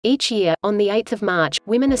Each year, on the 8th of March,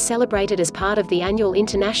 women are celebrated as part of the annual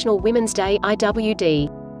International Women's Day (IWD).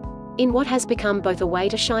 In what has become both a way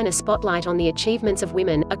to shine a spotlight on the achievements of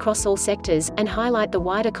women, across all sectors, and highlight the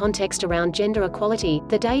wider context around gender equality,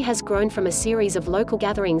 the day has grown from a series of local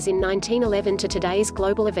gatherings in 1911 to today's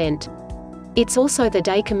global event. It's also the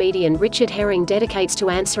day comedian Richard Herring dedicates to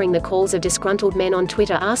answering the calls of disgruntled men on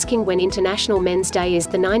Twitter asking when International Men's Day is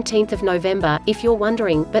the 19th of November, if you're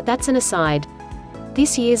wondering, but that's an aside.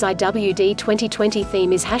 This year's IWD 2020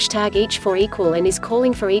 theme is #EachForEqual and is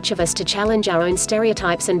calling for each of us to challenge our own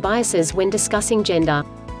stereotypes and biases when discussing gender.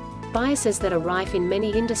 Biases that are rife in many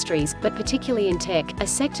industries, but particularly in tech, a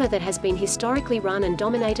sector that has been historically run and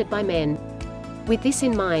dominated by men. With this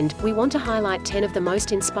in mind, we want to highlight 10 of the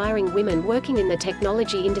most inspiring women working in the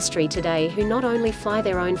technology industry today who not only fly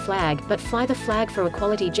their own flag, but fly the flag for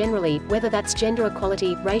equality generally, whether that's gender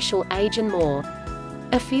equality, racial, age and more.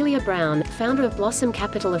 Ophelia Brown, founder of Blossom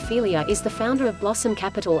Capital. Ophelia is the founder of Blossom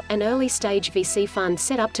Capital, an early-stage VC fund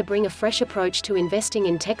set up to bring a fresh approach to investing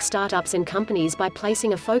in tech startups and companies by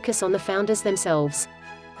placing a focus on the founders themselves.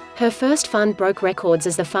 Her first fund broke records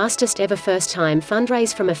as the fastest ever first-time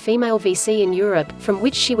fundraise from a female VC in Europe, from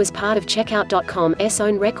which she was part of Checkout.com's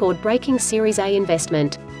own record-breaking Series A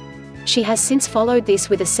investment. She has since followed this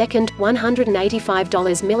with a second,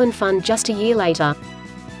 $185 million fund just a year later.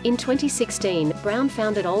 In 2016, Brown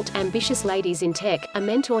founded Alt, Ambitious Ladies in Tech, a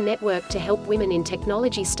mentor network to help women in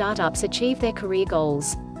technology startups achieve their career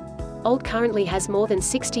goals. Alt currently has more than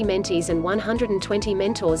 60 mentees and 120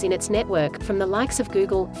 mentors in its network, from the likes of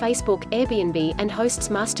Google, Facebook, Airbnb, and hosts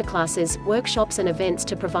masterclasses, workshops and events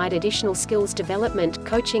to provide additional skills development,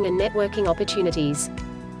 coaching and networking opportunities.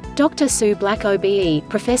 Dr. Sue Black OBE,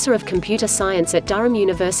 Professor of Computer Science at Durham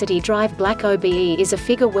University Drive. Black OBE is a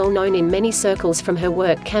figure well known in many circles from her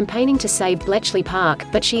work campaigning to save Bletchley Park,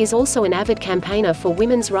 but she is also an avid campaigner for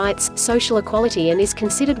women's rights, social equality and is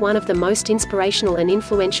considered one of the most inspirational and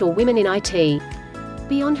influential women in IT.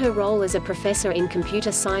 Beyond her role as a professor in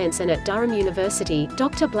computer science and at Durham University,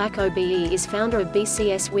 Dr. Black OBE is founder of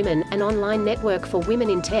BCS Women, an online network for women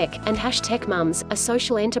in tech, and #TechMums, a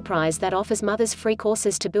social enterprise that offers mothers free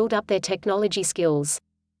courses to build up their technology skills.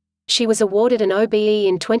 She was awarded an OBE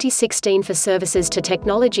in 2016 for services to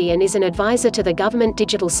technology and is an advisor to the Government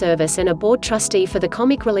Digital Service and a board trustee for the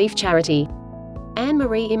comic relief charity.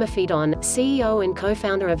 Anne-Marie Imafidon, CEO and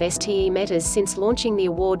co-founder of STE Matters. Since launching the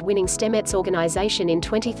award-winning STEMETS organization in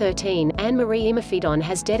 2013, Anne-Marie Imafidon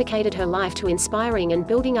has dedicated her life to inspiring and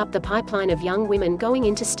building up the pipeline of young women going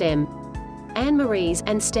into STEM. Anne-Marie's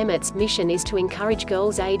and STEMETS mission is to encourage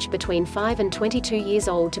girls aged between 5 and 22 years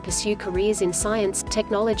old to pursue careers in science,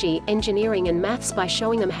 technology, engineering and maths by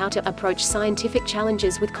showing them how to approach scientific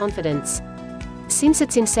challenges with confidence. Since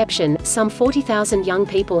its inception, some 40,000 young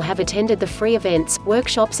people have attended the free events,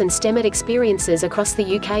 workshops and STEMET experiences across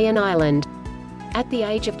the UK and Ireland. At the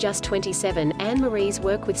age of just 27, Anne-Marie's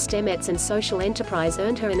work with STEMETS and social enterprise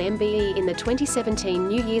earned her an MBE in the 2017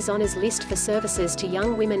 New Year's Honours List for services to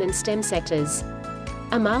young women and STEM sectors.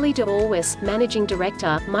 Amali de Orwis, Managing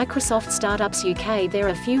Director, Microsoft Startups UK. There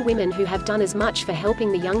are few women who have done as much for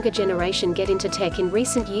helping the younger generation get into tech in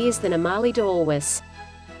recent years than Amali de Orwis.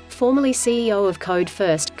 Formerly CEO of Code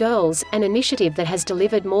First Girls, an initiative that has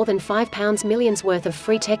delivered more than £5 million worth of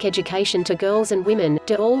free tech education to girls and women,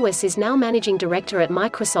 de Orwis is now Managing Director at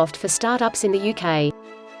Microsoft for Startups in the UK.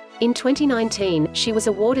 In 2019, she was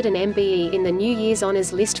awarded an MBE in the New Year's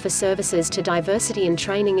Honours List for services to diversity and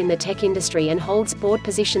training in the tech industry and holds board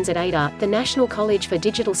positions at ADA, the National College for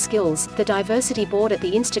Digital Skills, the Diversity Board at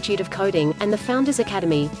the Institute of Coding, and the Founders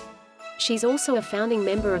Academy. She's also a founding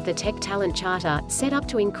member of the Tech Talent Charter, set up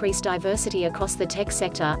to increase diversity across the tech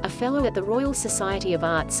sector, a fellow at the Royal Society of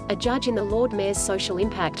Arts, a judge in the Lord Mayor's Social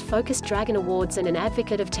Impact-focused Dragon Awards and an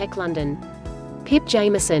advocate of Tech London. Pip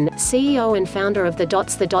Jameson, CEO and founder of The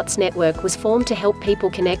Dots network, was formed to help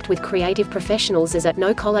people connect with creative professionals as a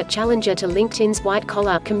no-collar challenger to LinkedIn's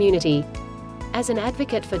white-collar community. As an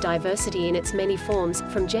advocate for diversity in its many forms,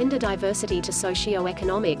 from gender diversity to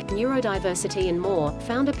socio-economic, neurodiversity and more,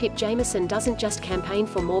 founder Pip Jameson doesn't just campaign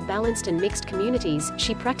for more balanced and mixed communities,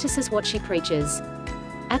 she practices what she preaches.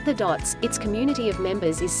 At The Dots, its community of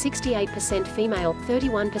members is 68% female,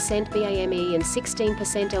 31% BAME and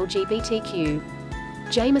 16% LGBTQ.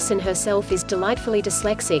 Jameson herself is delightfully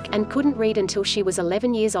dyslexic and couldn't read until she was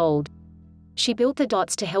 11 years old. She built The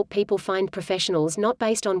Dots to help people find professionals not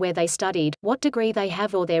based on where they studied, what degree they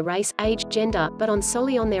have or their race, age, gender, but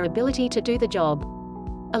solely on their ability to do the job.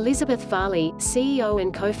 Elizabeth Farley, CEO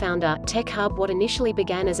and co-founder, Tech Hub. What initially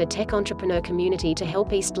began as a tech entrepreneur community to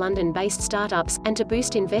help East London-based startups, and to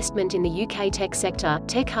boost investment in the UK tech sector,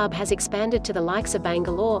 Tech Hub has expanded to the likes of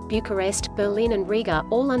Bangalore, Bucharest, Berlin and Riga,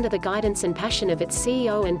 all under the guidance and passion of its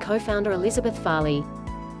CEO and co-founder Elizabeth Farley.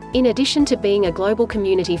 In addition to being a global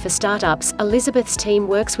community for startups, Elizabeth's team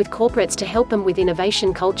works with corporates to help them with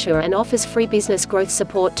innovation culture and offers free business growth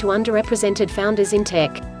support to underrepresented founders in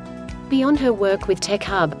tech. Beyond her work with Tech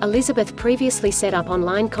Hub, Elizabeth previously set up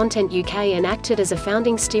Online Content UK and acted as a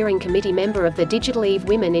founding steering committee member of the Digital Eve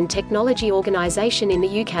Women in Technology organisation in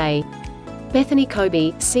the UK. Bethany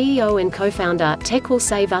Kobe, CEO and co-founder, Tech Will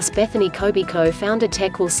Save Us. Bethany Kobe co-founded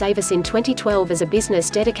Tech Will Save Us in 2012 as a business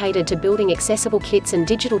dedicated to building accessible kits and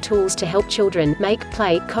digital tools to help children make,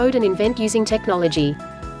 play, code and invent using technology.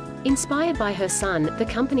 Inspired by her son, the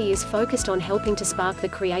company is focused on helping to spark the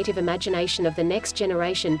creative imagination of the next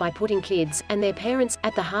generation by putting kids, and their parents,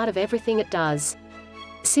 at the heart of everything it does.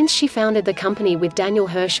 Since she founded the company with Daniel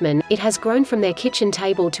Hirschman, it has grown from their kitchen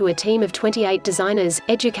table to a team of 28 designers,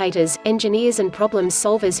 educators, engineers and problem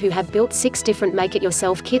solvers who have built 6 different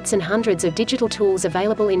make-it-yourself kits and hundreds of digital tools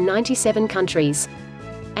available in 97 countries.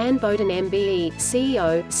 Anne Bowden MBE,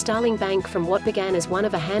 CEO, Starling Bank. From what began as one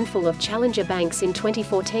of a handful of challenger banks in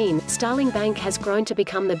 2014, Starling Bank has grown to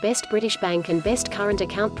become the best British bank and best current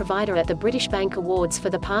account provider at the British Bank Awards for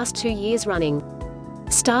the past 2 years running.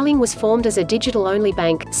 Starling was formed as a digital-only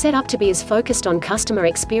bank, set up to be as focused on customer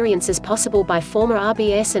experience as possible by former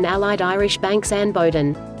RBS and allied Irish banks Anne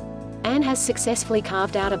Bowden. Anne has successfully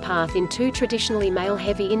carved out a path in 2 traditionally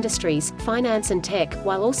male-heavy industries, finance and tech,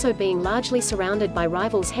 while also being largely surrounded by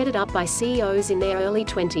rivals headed up by CEOs in their early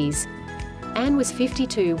 20s. Anne was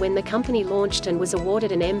 52 when the company launched and was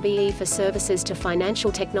awarded an MBE for services to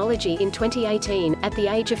financial technology in 2018, at the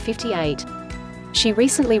age of 58. She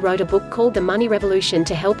recently wrote a book called The Money Revolution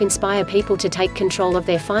to help inspire people to take control of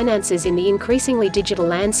their finances in the increasingly digital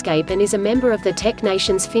landscape, and is a member of the Tech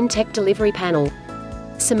Nation's FinTech Delivery Panel.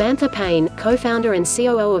 Samantha Payne, co-founder and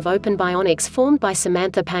COO of Open Bionics. Formed by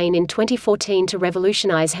Samantha Payne in 2014 to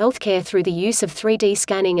revolutionize healthcare through the use of 3D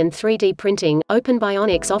scanning and 3D printing, Open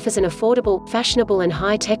Bionics offers an affordable, fashionable and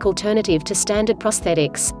high-tech alternative to standard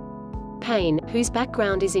prosthetics. Payne, whose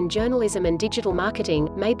background is in journalism and digital marketing,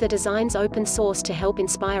 made the designs open source to help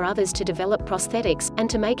inspire others to develop prosthetics, and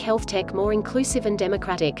to make health tech more inclusive and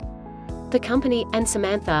democratic. The company, and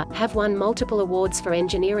Samantha, have won multiple awards for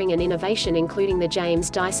engineering and innovation, including the James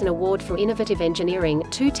Dyson Award for Innovative Engineering,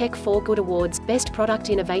 2 Tech for Good Awards, Best Product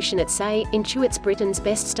Innovation at SAE, Intuit's Britain's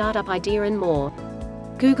Best Startup Idea and more.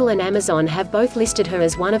 Google and Amazon have both listed her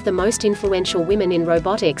as one of the most influential women in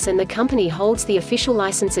robotics, and the company holds the official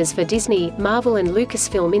licenses for Disney, Marvel and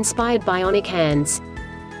Lucasfilm-inspired bionic hands.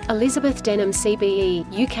 Elizabeth Denham CBE,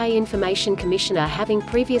 UK Information Commissioner. Having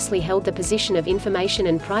previously held the position of Information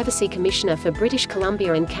and Privacy Commissioner for British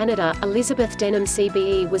Columbia and Canada, Elizabeth Denham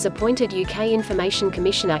CBE was appointed UK Information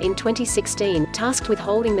Commissioner in 2016, tasked with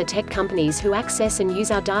holding the tech companies who access and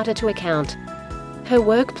use our data to account. Her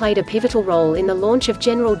work played a pivotal role in the launch of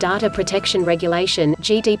General Data Protection Regulation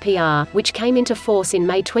 (GDPR), which came into force in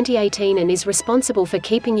May 2018 and is responsible for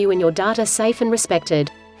keeping you and your data safe and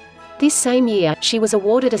respected. This same year, she was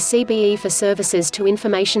awarded a CBE for services to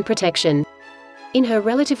information protection. In her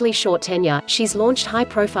relatively short tenure, she's launched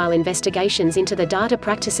high-profile investigations into the data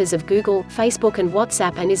practices of Google, Facebook and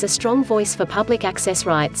WhatsApp, and is a strong voice for public access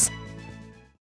rights.